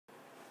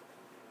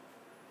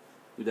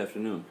Good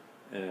afternoon.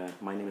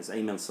 My name is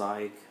Ayman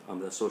Sayegh. I'm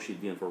the Associate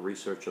Dean for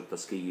Research at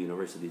Tuskegee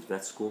University's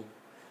Vet School.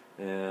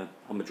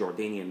 I'm a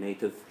Jordanian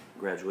native,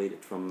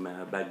 graduated from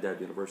Baghdad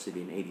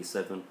University in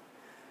 '87,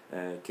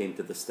 came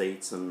to the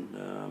States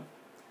and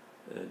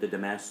did a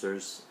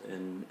master's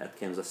at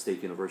Kansas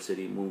State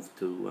University, moved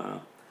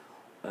to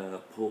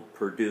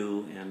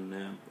Purdue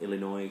and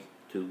Illinois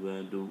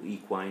to do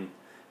equine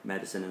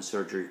medicine and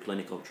surgery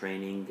clinical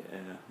training,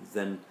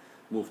 then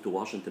moved to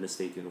Washington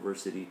State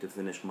University to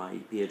finish my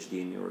PhD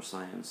in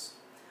neuroscience.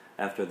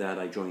 After that,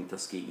 I joined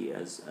Tuskegee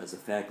as a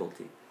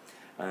faculty.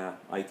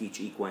 I teach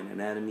equine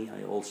anatomy.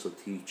 I also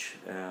teach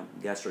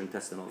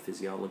gastrointestinal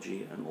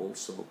physiology and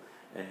also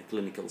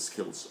clinical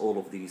skills, all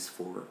of these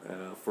for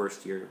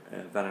first-year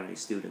veterinary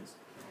students.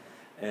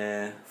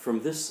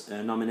 From this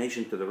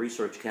nomination to the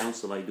Research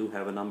Council, I do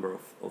have a number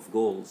of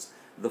goals.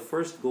 The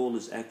first goal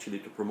is actually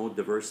to promote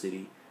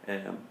diversity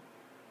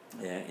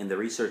in the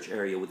research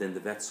area within the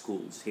vet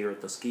schools. Here at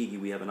Tuskegee,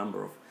 we have a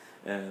number of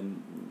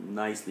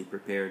nicely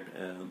prepared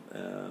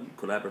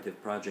collaborative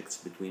projects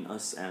between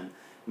us and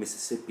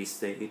Mississippi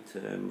State,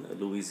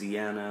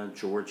 Louisiana,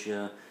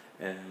 Georgia,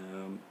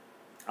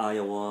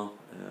 Iowa,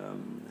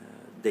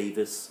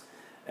 Davis,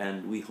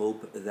 and we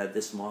hope that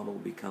this model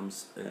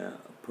becomes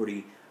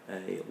pretty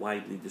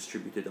widely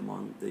distributed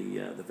among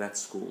the vet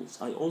schools.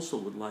 I also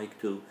would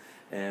like to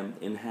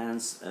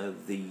enhance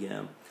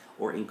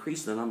or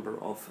increase the number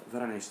of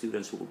veterinary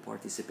students who will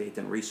participate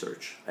in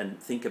research and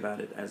think about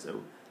it as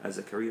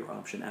a career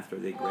option after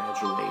they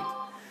graduate.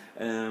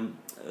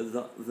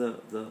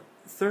 The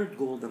third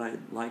goal that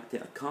I'd like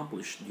to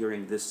accomplish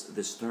during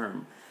this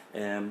term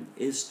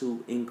is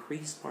to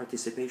increase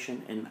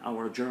participation in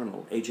our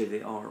journal,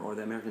 AJVR, or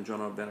the American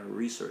Journal of Veterinary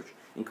Research,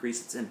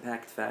 increase its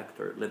impact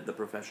factor, let the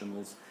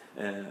professionals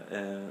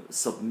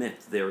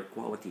submit their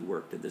quality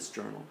work to this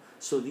journal.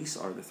 So these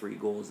are the three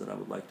goals that I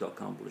would like to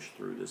accomplish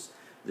through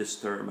this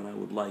term, and I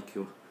would like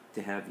you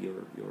to have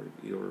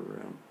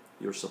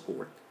your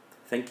support.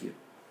 Thank you.